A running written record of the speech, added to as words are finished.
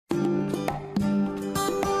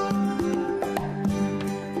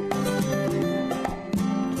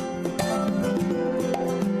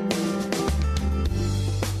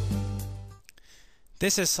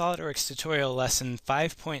This is SolidWorks tutorial lesson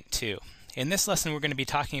 5.2. In this lesson we're going to be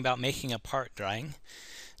talking about making a part drawing.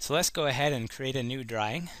 So let's go ahead and create a new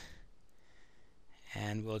drawing.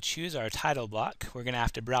 And we'll choose our title block. We're going to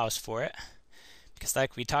have to browse for it, because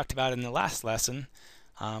like we talked about in the last lesson,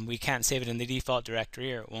 we can't save it in the default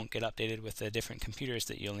directory or it won't get updated with the different computers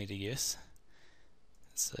that you'll need to use.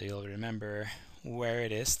 So you'll remember where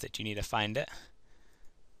it is that you need to find it.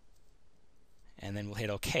 And then we'll hit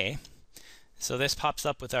OK. So this pops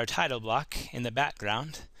up with our title block in the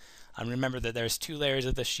background. Remember that there's two layers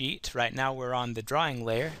of the sheet. Right now we're on the drawing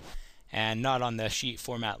layer and not on the sheet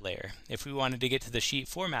format layer. If we wanted to get to the sheet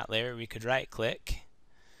format layer, we could right click.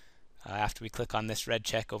 After we click on this red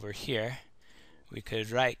check over here, we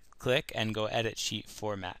could right click and go edit sheet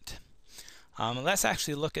format. Let's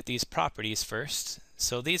actually look at these properties first.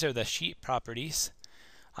 So these are the sheet properties.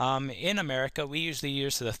 In America we usually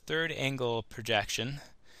use the third angle projection.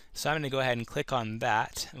 So I'm going to go ahead and click on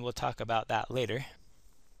that, and we'll talk about that later.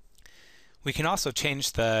 We can also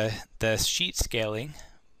change the sheet scaling,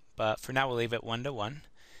 but for now we'll leave it 1:1.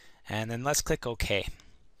 And then let's click OK.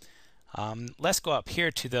 Let's go up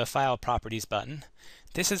here to the File Properties button.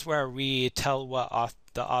 This is where we tell what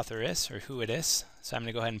the author is, or who it is. So I'm going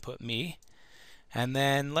to go ahead and put me. And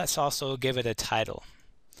then let's also give it a title.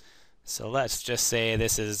 So let's just say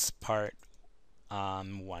this is part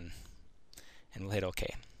 1. And we'll hit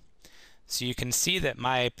OK. So you can see that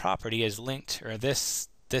my property is linked, or this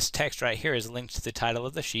text right here is linked to the title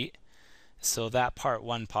of the sheet. So that part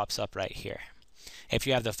 1 pops up right here. If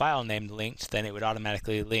you have the file name linked, then it would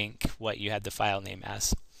automatically link what you had the file name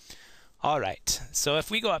as. Alright, so if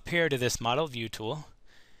we go up here to this Model View tool,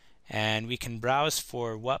 and we can browse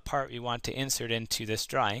for what part we want to insert into this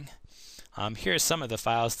drawing. Here's some of the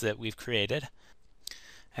files that we've created.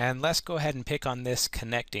 And let's go ahead and pick on this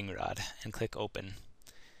connecting rod and click Open.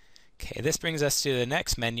 Okay, this brings us to the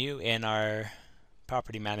next menu in our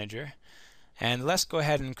Property Manager. And let's go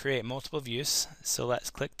ahead and create multiple views. So let's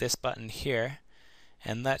click this button here.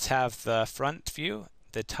 And let's have the front view,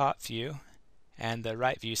 the top view, and the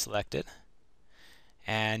right view selected.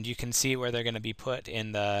 And you can see where they're going to be put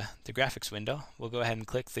in the graphics window. We'll go ahead and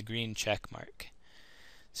click the green check mark.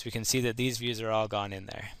 So we can see that these views are all gone in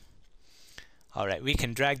there. Alright, we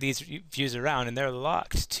can drag these views around and they're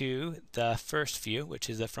locked to the first view, which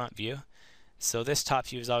is the front view. So this top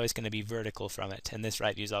view is always going to be vertical from it, and this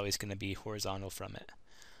right view is always going to be horizontal from it.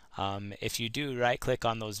 If you do right click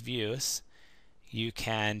on those views, you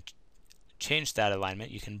can change that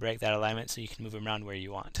alignment. You can break that alignment so you can move them around where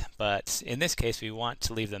you want. But in this case we want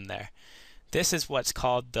to leave them there. This is what's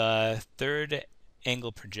called the third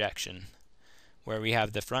angle projection, where we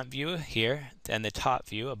have the front view here, then the top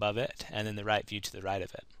view above it, and then the right view to the right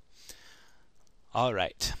of it.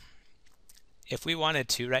 Alright, if we wanted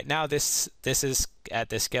to, right now this is at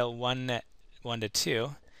the scale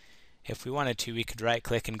 1:2. If we wanted to, we could right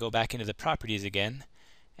click and go back into the properties again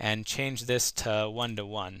and change this to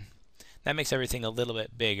 1:1. That makes everything a little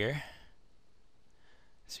bit bigger,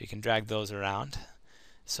 so you can drag those around.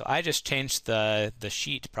 So I just changed the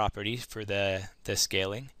sheet property for the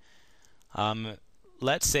scaling.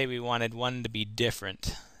 Let's say we wanted one to be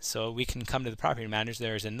different. So we can come to the property manager.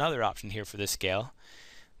 There's another option here for the scale.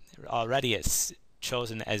 Already it's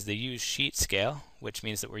chosen as the use sheet scale, which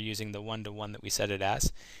means that we're using the 1:1 that we set it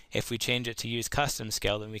as. If we change it to use custom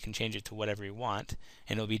scale, then we can change it to whatever we want,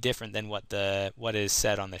 and it'll be different than what is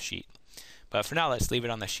set on the sheet. But for now, let's leave it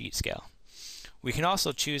on the sheet scale. We can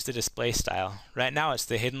also choose the display style. Right now it's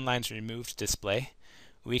the hidden lines removed display.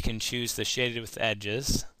 We can choose the shaded with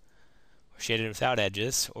edges, shaded without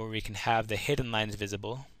edges, or we can have the hidden lines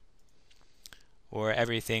visible, or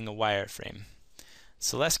everything a wireframe.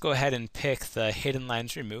 So let's go ahead and pick the hidden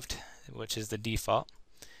lines removed, which is the default,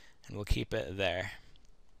 and we'll keep it there.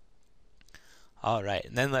 Alright,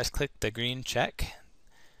 and then let's click the green check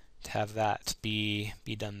to have that be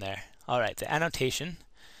done there. Alright, the annotation.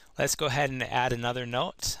 Let's go ahead and add another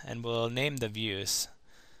note, and we'll name the views.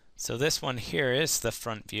 So this one here is the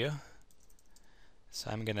front view. So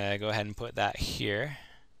I'm going to go ahead and put that here.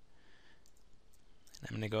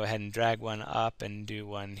 I'm going to go ahead and drag one up and do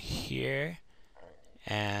one here,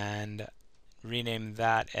 and rename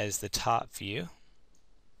that as the top view.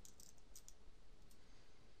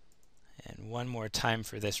 And one more time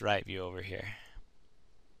for this right view over here.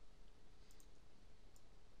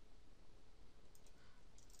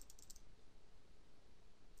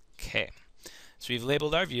 Okay, so we've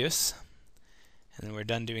labeled our views, and then we're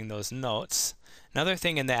done doing those notes. Another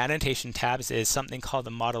thing in the annotation tabs is something called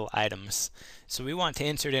the model items. So we want to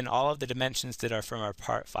insert in all of the dimensions that are from our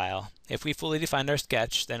part file. If we fully defined our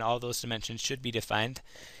sketch, then all those dimensions should be defined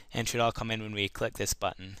and should all come in when we click this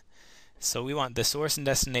button. So we want the source and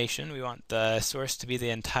destination. We want the source to be the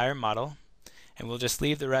entire model, and we'll just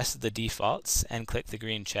leave the rest of the defaults and click the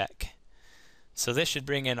green check. So this should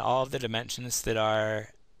bring in all of the dimensions that are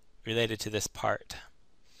related to this part.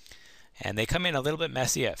 And they come in a little bit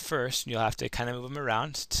messy at first. You'll have to kind of move them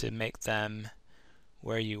around to make them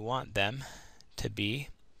where you want them to be.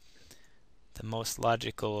 The most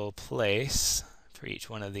logical place for each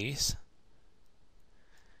one of these.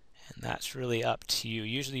 And that's really up to you.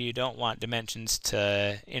 Usually you don't want dimensions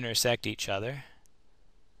to intersect each other,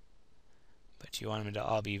 but you want them to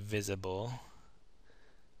all be visible.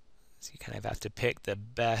 So you kind of have to pick the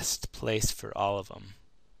best place for all of them.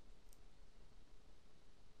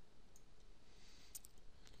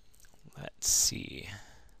 Let's see.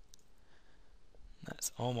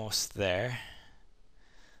 That's almost there.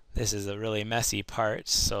 This is a really messy part,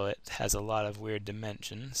 so it has a lot of weird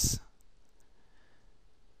dimensions.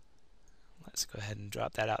 Let's go ahead and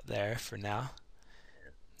drop that out there for now.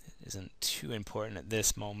 It isn't too important at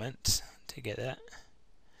this moment to get that.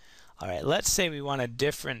 Alright, let's say we want a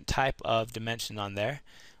different type of dimension on there.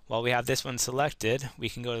 While we have this one selected, we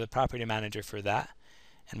can go to the property manager for that.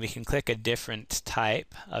 And we can click a different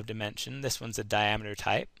type of dimension. This one's a diameter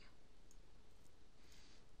type.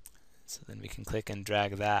 So then we can click and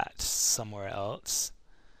drag that somewhere else.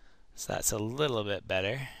 So that's a little bit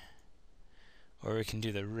better. Or we can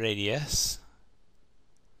do the radius.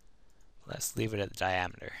 Let's leave it at the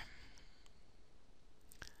diameter.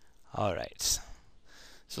 Alright.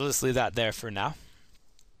 So let's leave that there for now.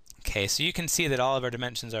 Okay, so you can see that all of our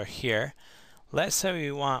dimensions are here. Let's say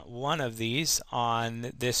we want one of these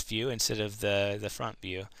on this view instead of the front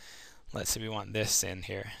view. Let's say we want this in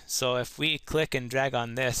here. So if we click and drag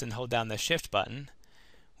on this and hold down the shift button,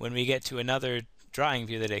 when we get to another drawing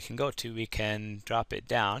view that it can go to, we can drop it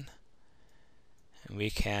down and we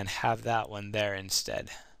can have that one there instead.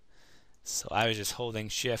 So I was just holding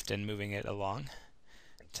shift and moving it along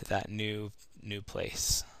to that new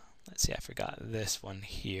place. Let's see, I forgot this one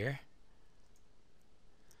here.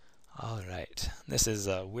 Alright, this is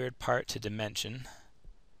a weird part to dimension,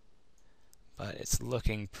 but it's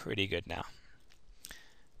looking pretty good now.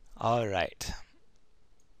 Alright,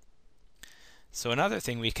 so another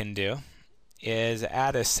thing we can do is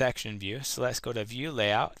add a section view. So let's go to View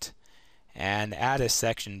Layout and add a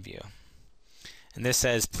section view. And this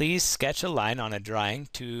says, please sketch a line on a drawing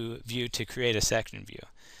to view to create a section view.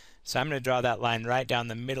 So I'm going to draw that line right down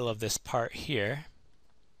the middle of this part here.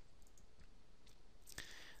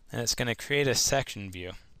 And it's going to create a section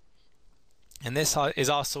view. And this is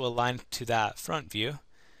also aligned to that front view.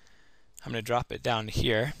 I'm going to drop it down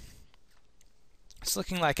here. It's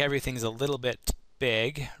looking like everything's a little bit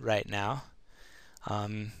big right now.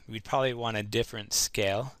 We'd probably want a different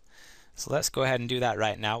scale. So let's go ahead and do that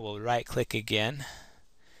right now. We'll right click again,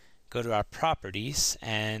 go to our properties,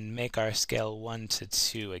 and make our scale 1 to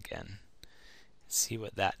 2 again. See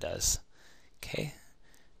what that does. Okay.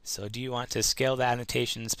 So do you want to scale the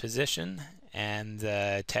annotation's position and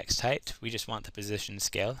the text height? We just want the position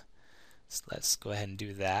scale. So let's go ahead and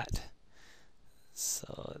do that.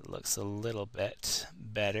 So it looks a little bit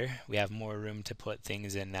better. We have more room to put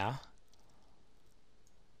things in now.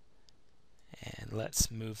 And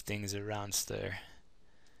let's move things around so they're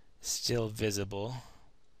still visible.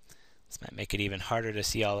 This might make it even harder to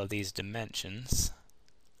see all of these dimensions.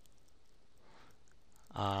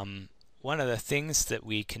 One of the things that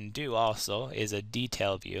we can do also is a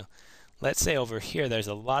detail view. Let's say over here there's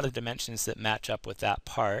a lot of dimensions that match up with that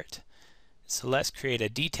part. So let's create a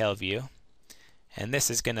detail view. And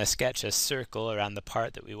this is going to sketch a circle around the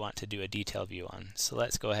part that we want to do a detail view on. So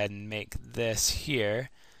let's go ahead and make this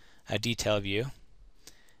here a detail view.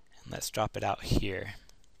 And let's drop it out here.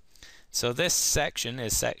 So this section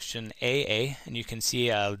is section AA, and you can see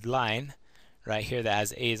a line right here that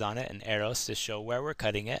has A's on it and arrows to show where we're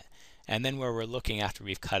cutting it and then where we're looking after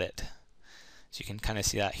we've cut it. So you can kind of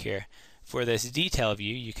see that here. For this detail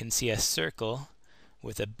view, you can see a circle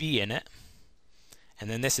with a B in it, and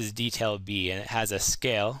then this is detail B, and it has a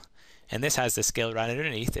scale, and this has the scale right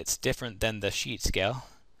underneath. It's different than the sheet scale,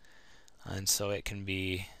 and so it can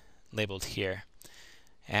be labeled here.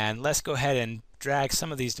 And let's go ahead and drag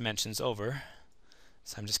some of these dimensions over.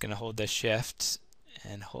 So I'm just going to hold the shift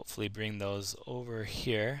and hopefully bring those over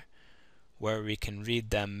here where we can read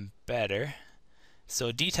them better.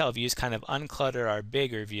 So detail views kind of unclutter our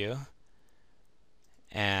bigger view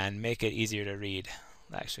and make it easier to read.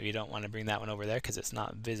 Actually, you don't want to bring that one over there because it's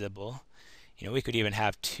not visible. You know, we could even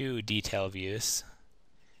have 2 detail views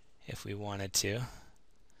if we wanted to. And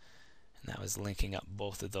that was linking up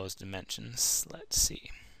both of those dimensions. Let's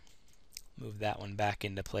see. Move that one back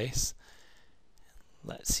into place.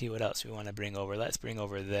 Let's see what else we want to bring over. Let's bring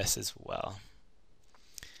over this as well.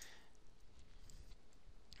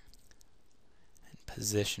 And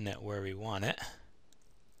position it where we want it.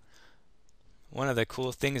 One of the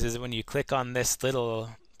cool things is when you click on this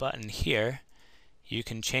little button here, you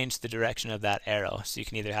can change the direction of that arrow. So you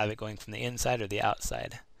can either have it going from the inside or the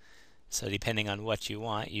outside. So depending on what you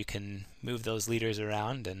want, you can move those leaders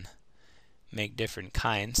around and make different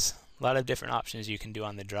kinds. A lot of different options you can do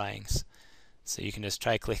on the drawings. So you can just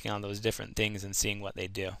try clicking on those different things and seeing what they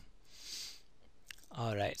do.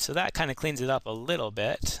 Alright, so that kind of cleans it up a little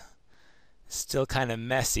bit. Still kind of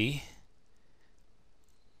messy.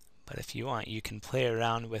 But if you want, you can play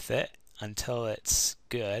around with it until it's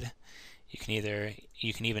good. You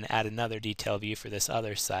can even add another detail view for this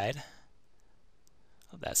other side.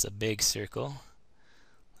 Oh, that's a big circle.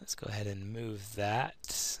 Let's go ahead and move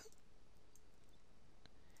that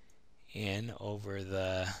in over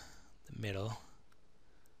the middle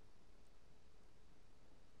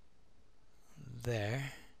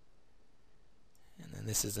there. And then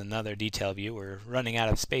this is another detail view. We're running out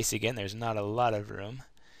of space again. There's not a lot of room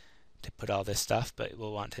to put all this stuff, but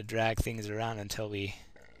we'll want to drag things around until we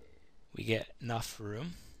get enough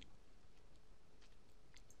room.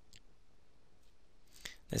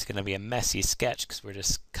 This is going to be a messy sketch because we're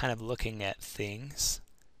just kind of looking at things.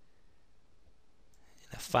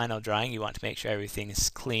 In a final drawing, you want to make sure everything is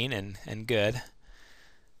clean and good.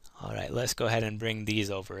 Alright, let's go ahead and bring these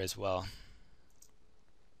over as well.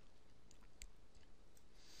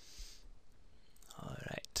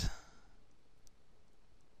 Alright.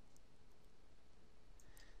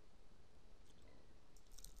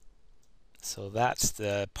 So that's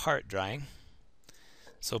the part drawing.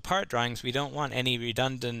 So part drawings, we don't want any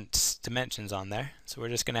redundant dimensions on there. So we're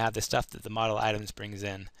just going to have the stuff that the model items brings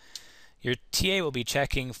in. Your TA will be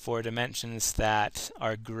checking for dimensions that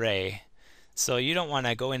are gray. So you don't want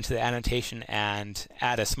to go into the annotation and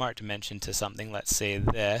add a smart dimension to something, let's say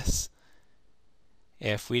this,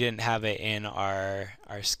 if we didn't have it in our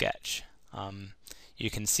sketch.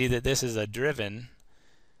 You can see that this is a driven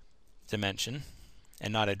dimension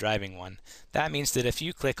and not a driving one. That means that if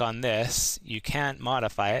you click on this, you can't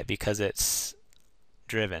modify it because it's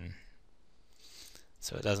driven.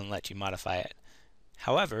 So it doesn't let you modify it.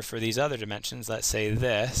 However, for these other dimensions, let's say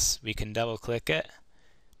this, we can double click it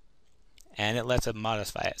and it lets us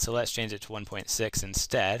modify it. So let's change it to 1.6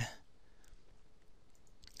 instead.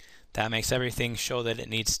 That makes everything show that it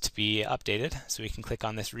needs to be updated. So we can click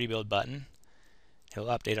on this rebuild button. It'll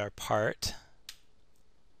update our part.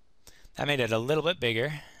 That made it a little bit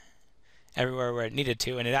bigger everywhere where it needed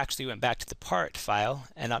to, and it actually went back to the part file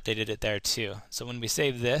and updated it there too. So when we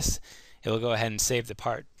save this, it will go ahead and save the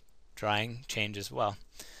part drawing change as well.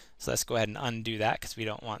 So let's go ahead and undo that because we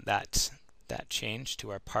don't want that change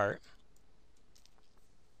to our part.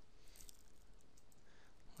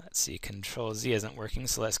 Let's see, Control Z isn't working,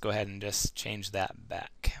 so let's go ahead and just change that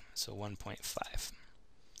back. So 1.5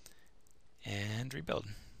 and rebuild.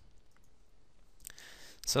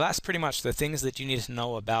 So that's pretty much the things that you need to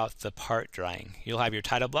know about the part drawing. You'll have your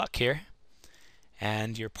title block here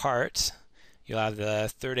and your part. You'll have the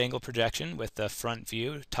third angle projection with the front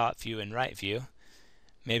view, top view, and right view.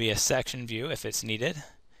 Maybe a section view if it's needed,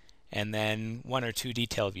 and then 1 or 2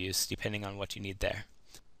 detail views depending on what you need there.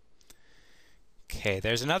 Okay,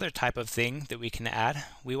 there's another type of thing that we can add.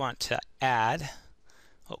 We want to add,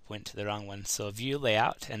 went to the wrong one, so view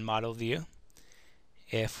layout and model view.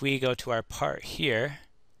 If we go to our part here,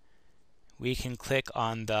 we can click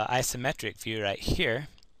on the isometric view right here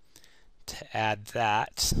to add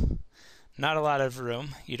that. Not a lot of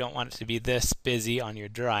room. You don't want it to be this busy on your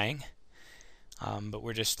drawing, but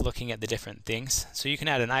we're just looking at the different things. So you can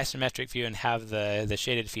add an isometric view and have the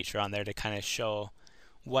shaded feature on there to kind of show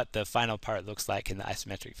what the final part looks like in the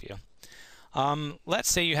isometric view. Let's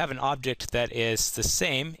say you have an object that is the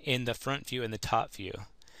same in the front view and the top view.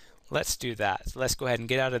 Let's do that. Let's go ahead and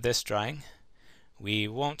get out of this drawing. We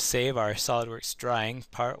won't save our SolidWorks drawing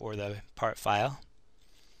part or the part file,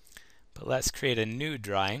 but let's create a new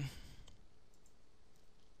drawing.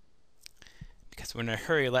 Because we're in a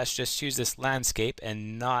hurry, let's just choose this landscape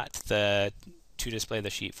and not the to display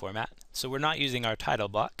the sheet format. So we're not using our title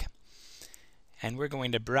block. And we're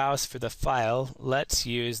going to browse for the file. Let's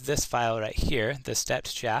use this file right here, the stepped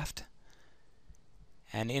shaft,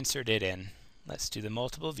 and insert it in. Let's do the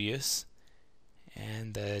multiple views,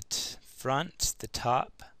 and the front, the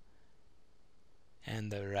top,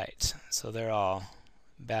 and the right. So they're all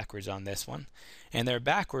backwards on this one. And they're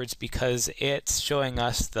backwards because it's showing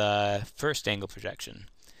us the first angle projection,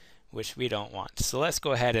 which we don't want. So let's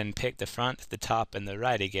go ahead and pick the front, the top, and the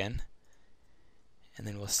right again, and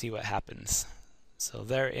then we'll see what happens. So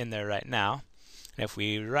they're in there right now. And if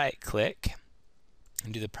we right click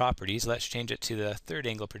and do the properties, let's change it to the third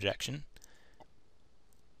angle projection.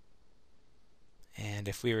 And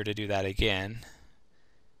if we were to do that again,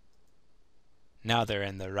 now they're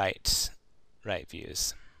in the right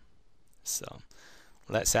views. So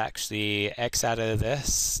let's actually X out of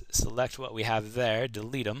this, select what we have there,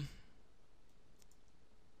 delete them.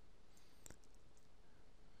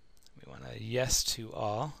 We want a yes to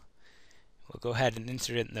all. We'll go ahead and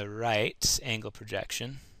insert it in the right angle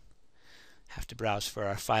projection. Have to browse for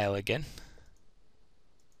our file again.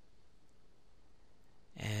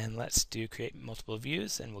 And let's do create multiple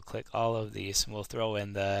views, and we'll click all of these, and we'll throw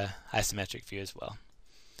in the isometric view as well.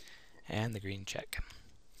 And the green check.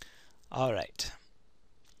 Alright.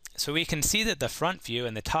 So we can see that the front view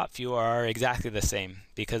and the top view are exactly the same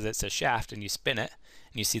because it's a shaft and you spin it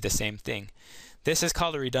and you see the same thing. This is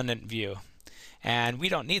called a redundant view. And we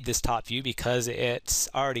don't need this top view because it's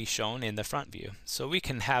already shown in the front view. So we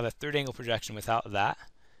can have a third angle projection without that.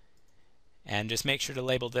 And just make sure to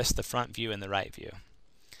label this the front view and the right view.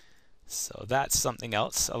 So that's something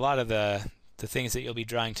else. A lot of the things that you'll be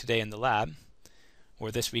drawing today in the lab,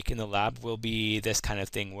 or this week in the lab, will be this kind of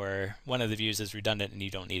thing where one of the views is redundant and you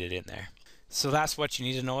don't need it in there. So that's what you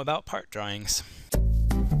need to know about part drawings.